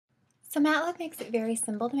So MATLAB makes it very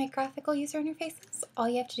simple to make graphical user interfaces. All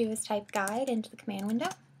you have to do is type guide into the command window,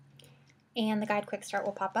 and the guide quick start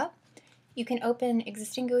will pop up. You can open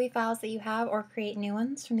existing GUI files that you have or create new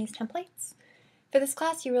ones from these templates. For this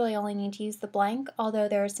class, you really only need to use the blank, although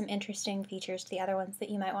there are some interesting features to the other ones that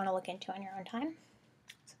you might want to look into on your own time.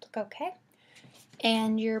 So click OK,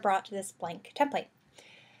 and you're brought to this blank template.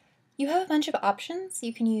 You have a bunch of options.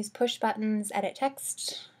 You can use push buttons, edit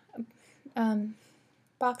text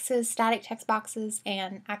boxes, static text boxes,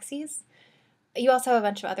 and axes. You also have a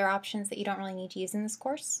bunch of other options that you don't really need to use in this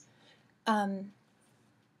course. In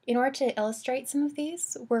order to illustrate some of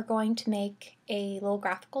these, we're going to make a little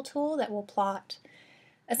graphical tool that will plot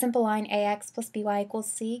a simple line ax plus by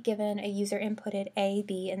equals c given a user inputted a,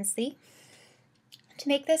 b, and c. To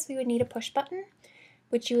make this, we would need a push button,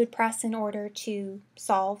 which you would press in order to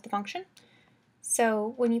solve the function.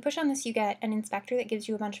 So when you push on this, you get an inspector that gives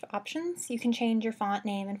you a bunch of options. You can change your font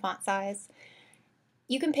name and font size.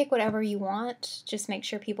 You can pick whatever you want, just make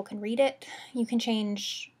sure people can read it. You can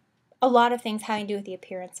change a lot of things having to do with the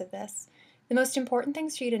appearance of this. The most important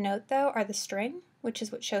things for you to note, though, are the string, which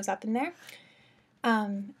is what shows up in there.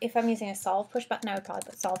 If I'm using a solve push button, I would probably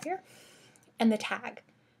put solve here. And the tag.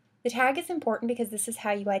 The tag is important because this is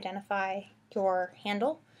how you identify your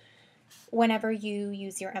handle whenever you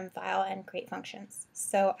use your M file and create functions.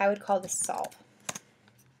 So I would call this solve.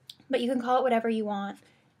 But you can call it whatever you want.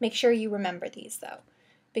 Make sure you remember these, though,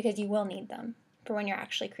 because you will need them for when you're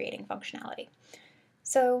actually creating functionality.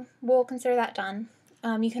 So we'll consider that done.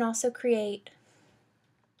 You can also create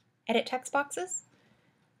edit text boxes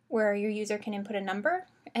where your user can input a number,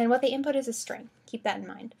 and what they input is a string. Keep that in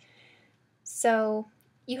mind. So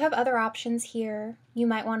you have other options here. You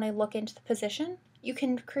might want to look into the position. You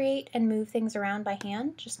can create and move things around by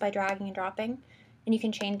hand just by dragging and dropping, and you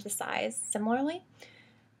can change the size similarly.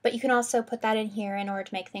 But you can also put that in here in order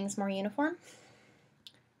to make things more uniform.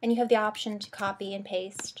 And you have the option to copy and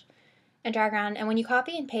paste and drag around, and when you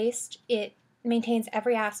copy and paste, it maintains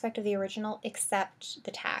every aspect of the original except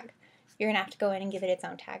the tag. You're going to have to go in and give it its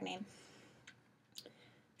own tag name.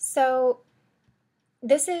 So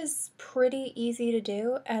this is pretty easy to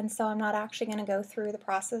do, and so I'm not actually going to go through the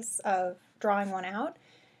process of drawing one out.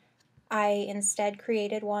 I instead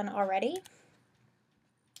created one already.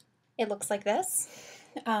 It looks like this.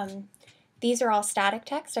 These are all static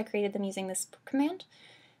text. I created them using this command.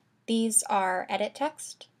 These are edit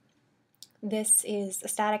text. This is a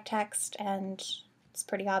static text, and it's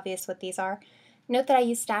pretty obvious what these are. Note that I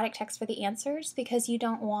use static text for the answers because you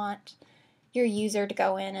don't want your user to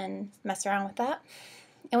go in and mess around with that.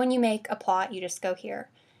 And when you make a plot, you just go here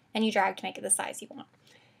and you drag to make it the size you want.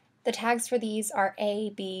 The tags for these are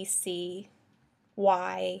A, B, C,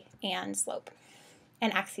 Y, and slope,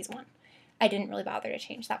 and axes 1. I didn't really bother to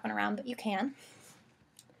change that one around, but you can.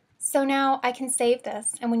 So now I can save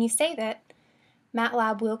this, and when you save it,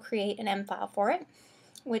 MATLAB will create an M file for it,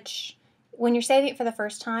 which when you're saving it for the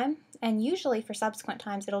first time, and usually for subsequent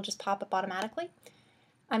times, it'll just pop up automatically.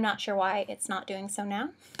 I'm not sure why it's not doing so now.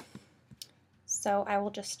 So I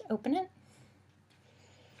will just open it.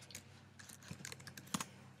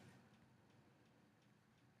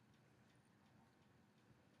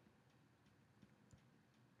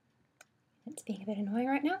 It's being a bit annoying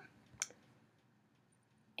right now.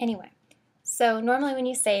 Anyway, so normally when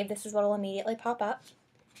you save, this is what will immediately pop up.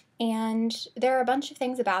 And there are a bunch of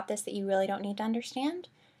things about this that you really don't need to understand.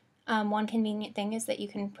 One convenient thing is that you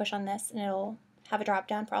can push on this and it'll have a drop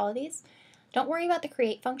down for all of these. Don't worry about the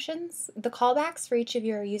create functions. The callbacks for each of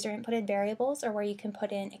your user inputted variables are where you can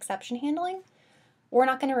put in exception handling. We're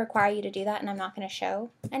not going to require you to do that, and I'm not going to show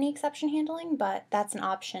any exception handling, but that's an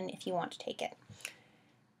option if you want to take it.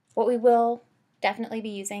 What we will definitely be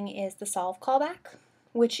using is the solve callback,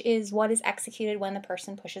 which is what is executed when the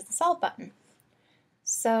person pushes the solve button.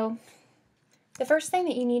 So the first thing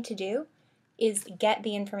that you need to do is get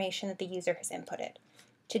the information that the user has inputted.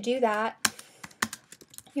 To do that,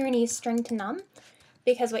 you're going to use string to num,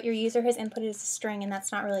 because what your user has inputted is a string, and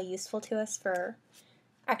that's not really useful to us for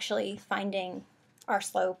actually finding our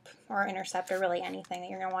slope or intercept or really anything that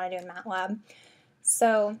you're going to want to do in MATLAB.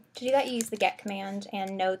 So to do that, you use the get command,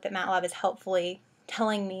 and note that MATLAB is helpfully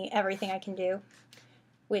telling me everything I can do,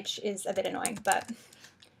 which is a bit annoying, but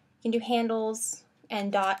you can do handles and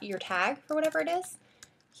dot your tag for whatever it is.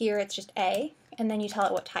 Here it's just A, and then you tell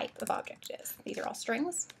it what type of object it is. These are all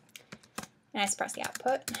strings. And I suppress the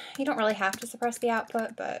output. You don't really have to suppress the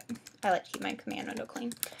output, but I like to keep my command window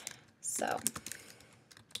clean. So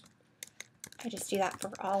I just do that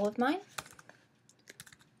for all of mine.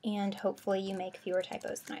 And hopefully you make fewer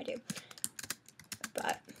typos than I do.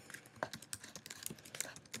 But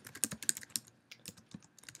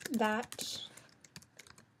that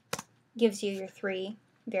gives you your 3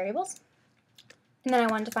 variables. And then I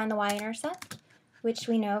wanted to find the y-intercept, which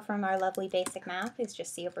we know from our lovely basic math is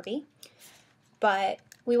just c over b. But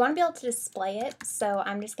we want to be able to display it, so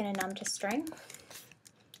I'm just going to num to string.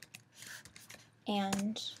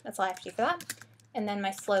 And that's all I have to do for that. And then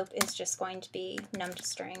my slope is just going to be num to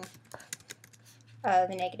string of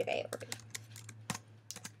the negative a over b.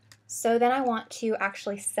 So then I want to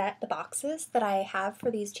actually set the boxes that I have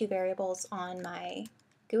for these 2 variables on my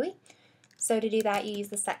GUI. So to do that, you use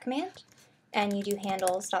the set command, and you do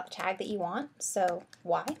handles.tag that you want, so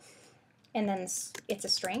y, and then it's a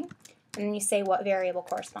string, and then you say what variable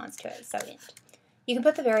corresponds to it, so int. You can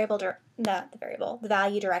put the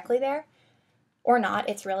value directly there, or not.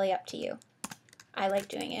 It's really up to you. I like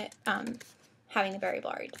doing it, having the variable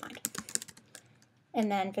already defined.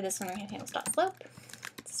 And then for this one, we're going to have handles.slope.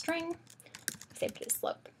 It's a string. Save it to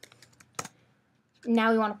slope.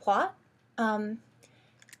 Now we want to plot.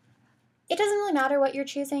 It doesn't really matter what you're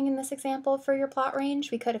choosing in this example for your plot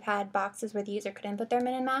range. We could have had boxes where the user could input their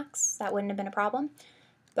min and max. That wouldn't have been a problem.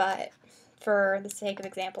 But for the sake of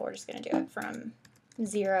example, we're just going to do it from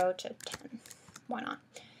 0 to 10. Why not?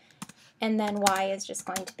 And then y is just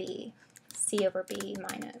going to be c over b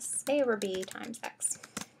minus a over b times x.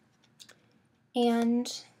 And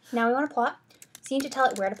now we want to plot. So you need to tell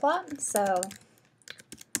it where to plot. So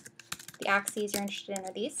the axes you're interested in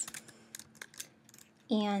are these.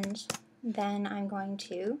 And then I'm going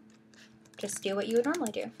to just do what you would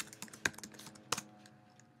normally do.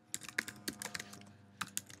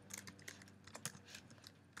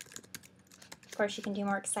 Of course, you can do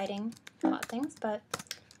more exciting plot things, but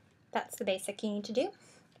that's the basic you need to do.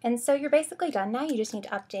 And so you're basically done now. You just need to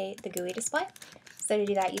update the GUI display. So to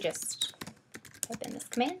do that, you just type in this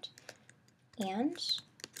command and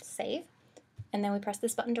save. And then we press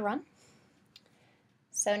this button to run.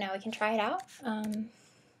 So now we can try it out.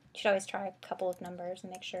 You should always try a couple of numbers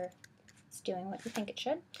and make sure it's doing what you think it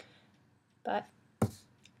should. But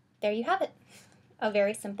there you have it, a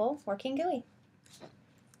very simple working GUI.